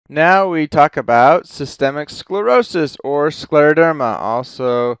Now we talk about systemic sclerosis or scleroderma.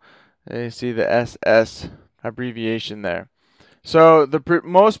 Also, you see the SS abbreviation there. So the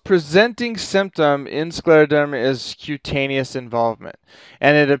most presenting symptom in scleroderma is cutaneous involvement,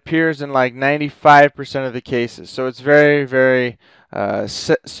 and it appears in like 95% of the cases. So it's very, very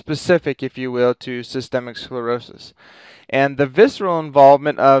specific, if you will, to systemic sclerosis. And the visceral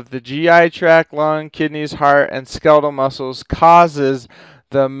involvement of the GI tract, lung, kidneys, heart, and skeletal muscles causes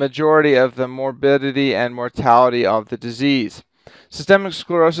the majority of the morbidity and mortality of the disease. Systemic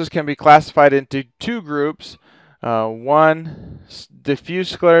sclerosis can be classified into two groups. One,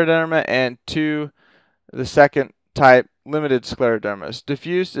 diffuse scleroderma, and two, the second type, limited scleroderma.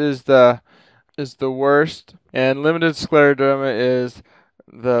 Diffuse is the worst, and limited scleroderma is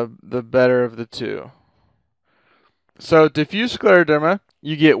the better of the two. So diffuse scleroderma,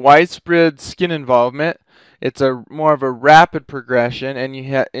 you get widespread skin involvement. It's a more of a rapid progression, and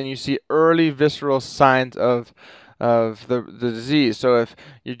you see early visceral signs of the disease. So if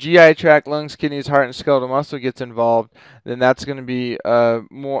your GI tract, lungs, kidneys, heart, and skeletal muscle gets involved, then that's going to be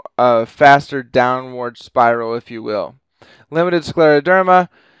a faster downward spiral, if you will. Limited scleroderma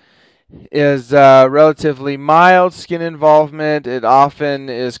is relatively mild skin involvement. It often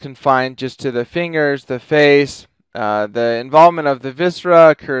is confined just to the fingers, the face. The involvement of the viscera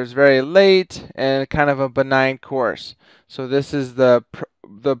occurs very late and kind of a benign course. So this is the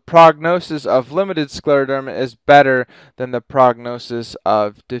prognosis of limited scleroderma is better than the prognosis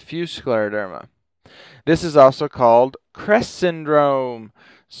of diffuse scleroderma. This is also called CREST syndrome.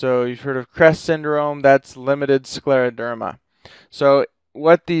 So you've heard of CREST syndrome, that's limited scleroderma. So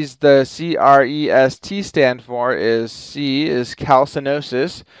what the CREST stand for is C is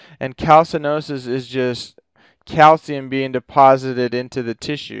calcinosis, and calcinosis is just calcium being deposited into the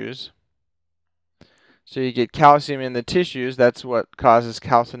tissues. So you get calcium in the tissues, that's what causes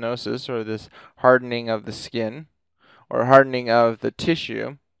calcinosis, or this hardening of the skin, or hardening of the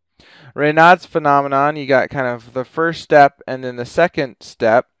tissue. Raynaud's phenomenon, you got kind of the first step and then the second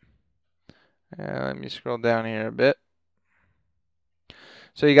step. Let me scroll down here a bit.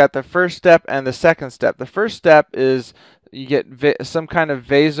 So you got the first step and the second step. The first step is you get some kind of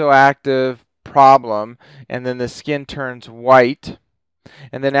vasoactive problem, and then the skin turns white.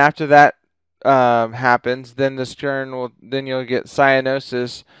 And then after that happens, then you'll get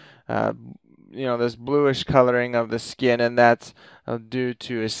cyanosis, this bluish coloring of the skin, and that's due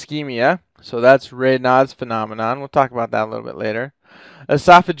to ischemia. So that's Raynaud's phenomenon. We'll talk about that a little bit later.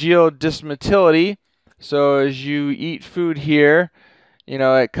 Esophageal dysmotility. So as you eat food here,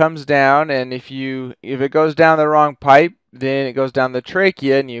 it comes down, and if it goes down the wrong pipe, then it goes down the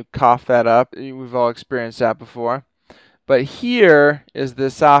trachea, and you cough that up. We've all experienced that before. But here is the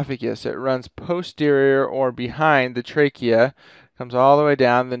esophagus. It runs posterior or behind the trachea, comes all the way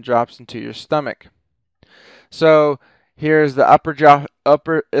down, then drops into your stomach. So here's the upper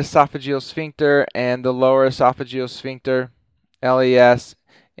esophageal sphincter and the lower esophageal sphincter, LES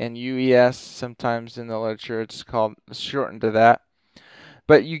and UES. Sometimes in the literature it's called shortened to that.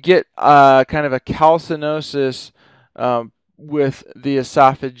 But you get kind of a calcinosis with the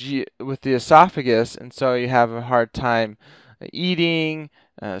esophagus, and so you have a hard time eating,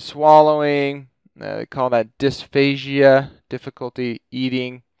 swallowing. They call that dysphagia, difficulty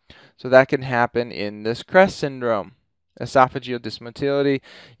eating. So that can happen in this CREST syndrome. Esophageal dysmotility.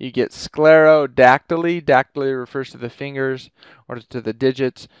 You get sclerodactyly. Dactyly refers to the fingers or to the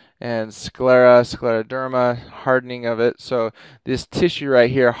digits, and scleroderma, hardening of it. So this tissue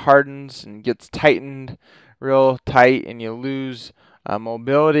right here hardens and gets tightened real tight, and you lose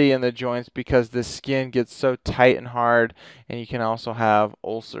mobility in the joints because the skin gets so tight and hard, and you can also have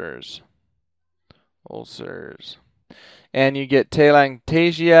ulcers. And you get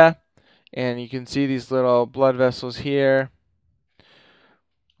telangiectasia, and you can see these little blood vessels here.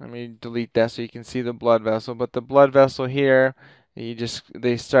 Let me delete that so you can see the blood vessel. But the blood vessel here,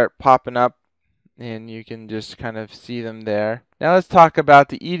 they start popping up, and you can just kind of see them there. Now let's talk about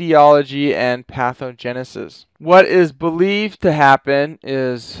the etiology and pathogenesis. What is believed to happen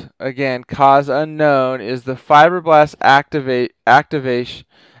is, again, cause unknown, is the fibroblast activation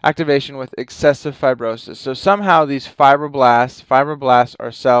with excessive fibrosis. So somehow these fibroblasts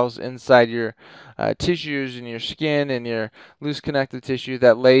are cells inside your tissues and your skin and your loose connective tissue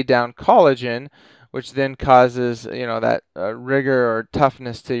that lay down collagen, which then causes, that rigor or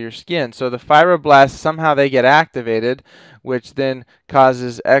toughness to your skin. So the fibroblasts, somehow they get activated, which then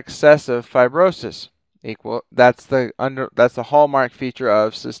causes excessive fibrosis. That's the hallmark feature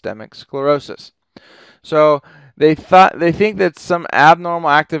of systemic sclerosis. So They think that some abnormal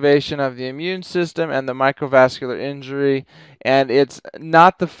activation of the immune system and the microvascular injury, and it's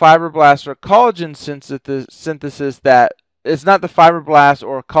not the fibroblast or collagen synthesis that it's not the fibroblast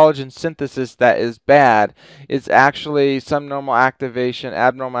or collagen synthesis that is bad. It's actually some abnormal activation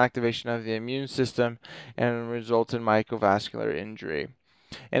of the immune system and results in microvascular injury.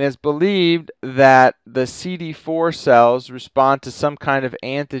 And it's believed that the CD4 cells respond to some kind of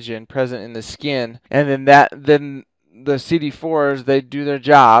antigen present in the skin, and then the CD4s, they do their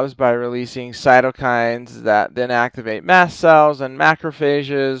jobs by releasing cytokines that then activate mast cells and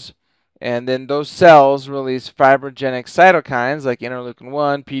macrophages, and then those cells release fibrogenic cytokines like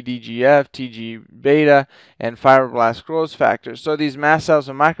interleukin-1, PDGF, TG-beta, and fibroblast growth factors. So these mast cells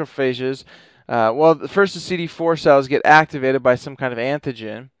and macrophages, first the CD4 cells get activated by some kind of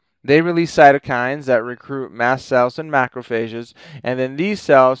antigen. They release cytokines that recruit mast cells and macrophages, and then these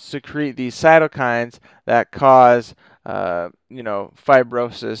cells secrete these cytokines that cause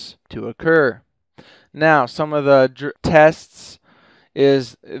fibrosis to occur. Now, some of the tests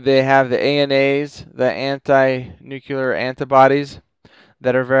is they have the ANAs, the anti-nuclear antibodies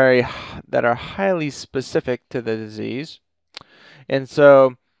that are highly specific to the disease, and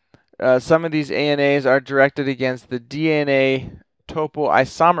so some of these ANAs are directed against the DNA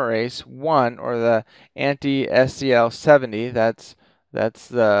topoisomerase 1 or the anti-SCL70. That's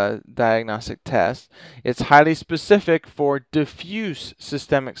the diagnostic test. It's highly specific for diffuse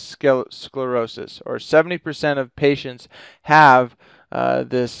systemic sclerosis, or 70% of patients have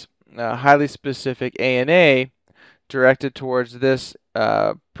this highly specific ANA directed towards this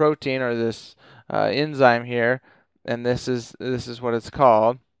protein or this enzyme here, and this is what it's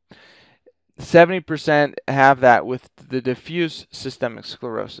called. 70% have that with the diffuse systemic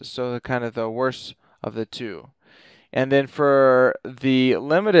sclerosis, so kind of the worst of the two. And then for the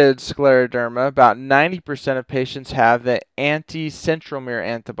limited scleroderma, about 90% of patients have the anti-centromere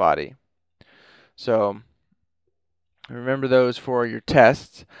antibody. So remember those for your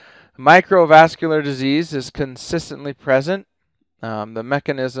tests. Microvascular disease is consistently present. The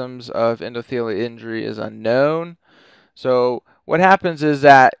mechanisms of endothelial injury is unknown. So what happens is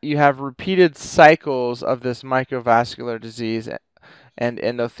that you have repeated cycles of this microvascular disease and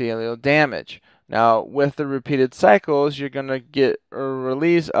endothelial damage. Now, with the repeated cycles, you're going to get a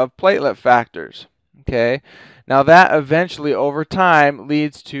release of platelet factors. Okay. Now, that eventually, over time,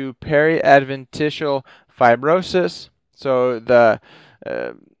 leads to periadventitial fibrosis. So the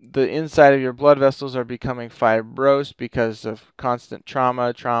inside of your blood vessels are becoming fibrosed because of constant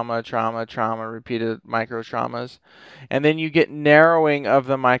trauma, repeated micro traumas. And then you get narrowing of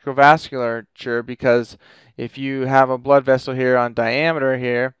the microvasculature, because if you have a blood vessel here on diameter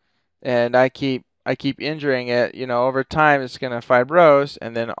here, and I keep injuring it, over time it's going to fibrose,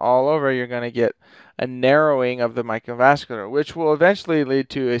 and then all over you're going to get a narrowing of the microvascular, which will eventually lead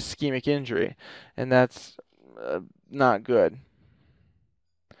to ischemic injury, and that's not good.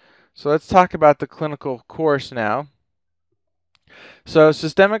 So let's talk about the clinical course now. So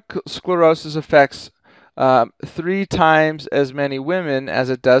systemic sclerosis affects 3 times as many women as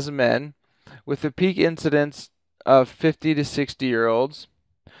it does men, with a peak incidence of 50 to 60-year-olds.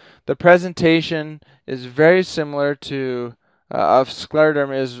 The presentation is very similar to of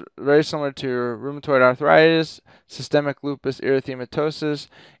scleroderma is very similar to rheumatoid arthritis, systemic lupus erythematosus,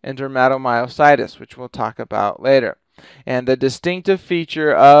 and dermatomyositis, which we'll talk about later. And the distinctive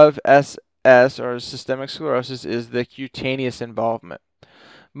feature of SS, or systemic sclerosis, is the cutaneous involvement.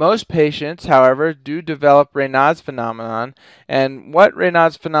 Most patients, however, do develop Raynaud's phenomenon, and what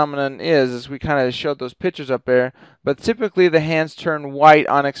Raynaud's phenomenon is we kind of showed those pictures up there, but typically the hands turn white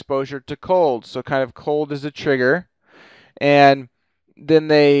on exposure to cold, so kind of cold is a trigger, and then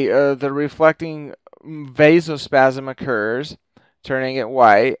the reflecting vasospasm occurs, turning it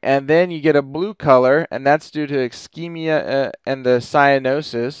white, and then you get a blue color, and that's due to ischemia and the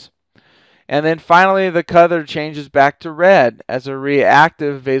cyanosis. And then finally, the color changes back to red as a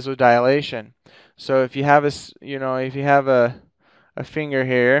reactive vasodilation. So if you have a finger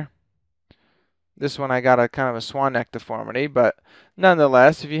here, this one I got a kind of a swan neck deformity, but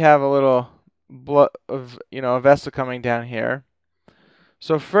nonetheless, if you have a little blood of a vessel coming down here,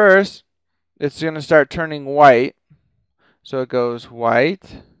 so first it's going to start turning white. So it goes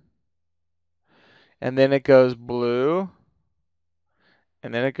white, and then it goes blue,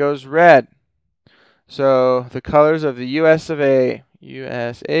 and then it goes red. So the colors of the USA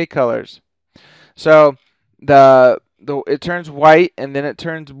colors. So it turns white, and then it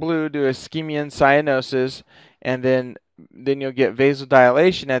turns blue due to ischemia and cyanosis, and then you'll get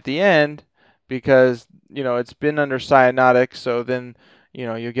vasodilation at the end because it's been under cyanotic. So then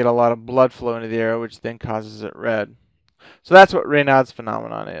you'll get a lot of blood flow into the area, which then causes it red. So that's what Raynaud's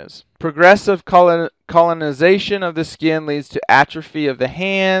phenomenon is. Progressive colonization of the skin leads to atrophy of the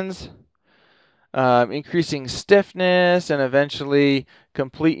hands, increasing stiffness, and eventually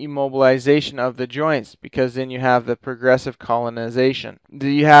complete immobilization of the joints, because then you have the progressive colonization.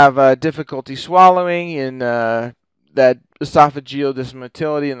 You have difficulty swallowing in that esophageal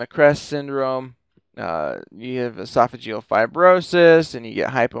dysmotility and the CREST syndrome. You have esophageal fibrosis, and you get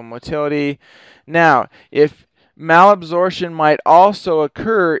hypomotility. Now, if malabsorption might also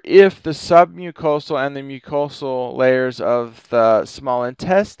occur if the submucosal and the mucosal layers of the small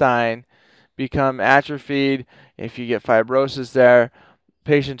intestine become atrophied. If you get fibrosis there,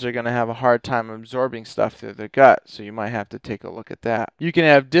 patients are going to have a hard time absorbing stuff through the gut, so you might have to take a look at that. You can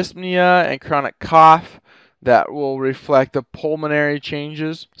have dyspnea and chronic cough that will reflect the pulmonary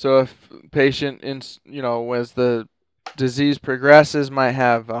changes. So if patient, as the disease progresses, might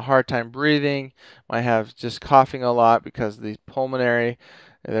have a hard time breathing, might have just coughing a lot because the pulmonary,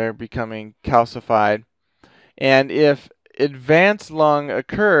 they're becoming calcified. And if advanced lung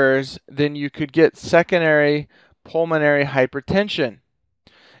occurs, then you could get secondary pulmonary hypertension.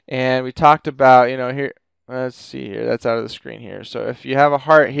 And we talked about, here, let's see here, that's out of the screen here. So if you have a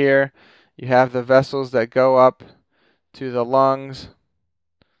heart here, you have the vessels that go up to the lungs.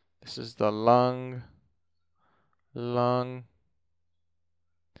 This is the lung, and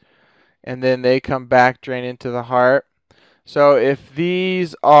then they come back, drain into the heart. So if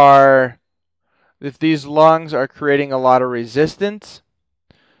these lungs are creating a lot of resistance,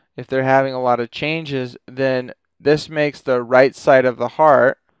 if they're having a lot of changes, then this makes the right side of the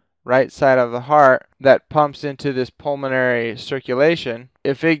heart that pumps into this pulmonary circulation.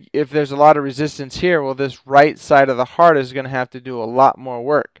 If there's a lot of resistance here, well, this right side of the heart is going to have to do a lot more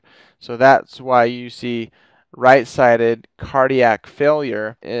work. So that's why you see right-sided cardiac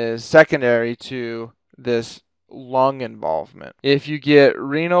failure is secondary to this lung involvement. If you get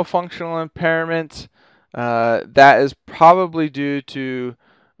renal functional impairment, that is probably due to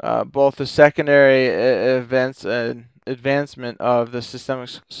both the secondary events and advancement of the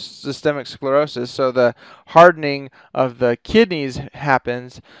systemic sclerosis, so the hardening of the kidneys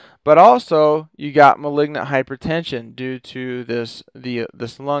happens, but also you got malignant hypertension due to this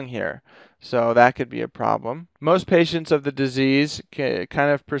lung here. So that could be a problem. Most patients of the disease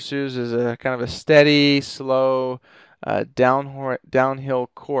kind of pursues as a kind of a steady, slow, downhill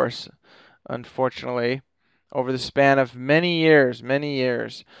course, unfortunately, over the span of many years.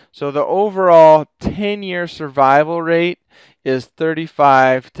 So the overall 10-year survival rate is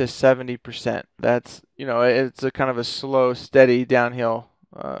 35 to 70%. That's, it's a kind of a slow, steady downhill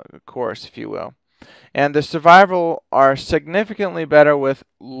course, if you will. And the survival are significantly better with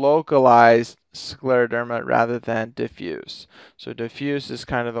localized scleroderma rather than diffuse. So diffuse is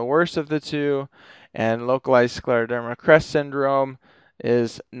kind of the worst of the two, and localized scleroderma CREST syndrome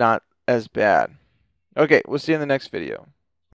is not as bad. Okay, we'll see you in the next video.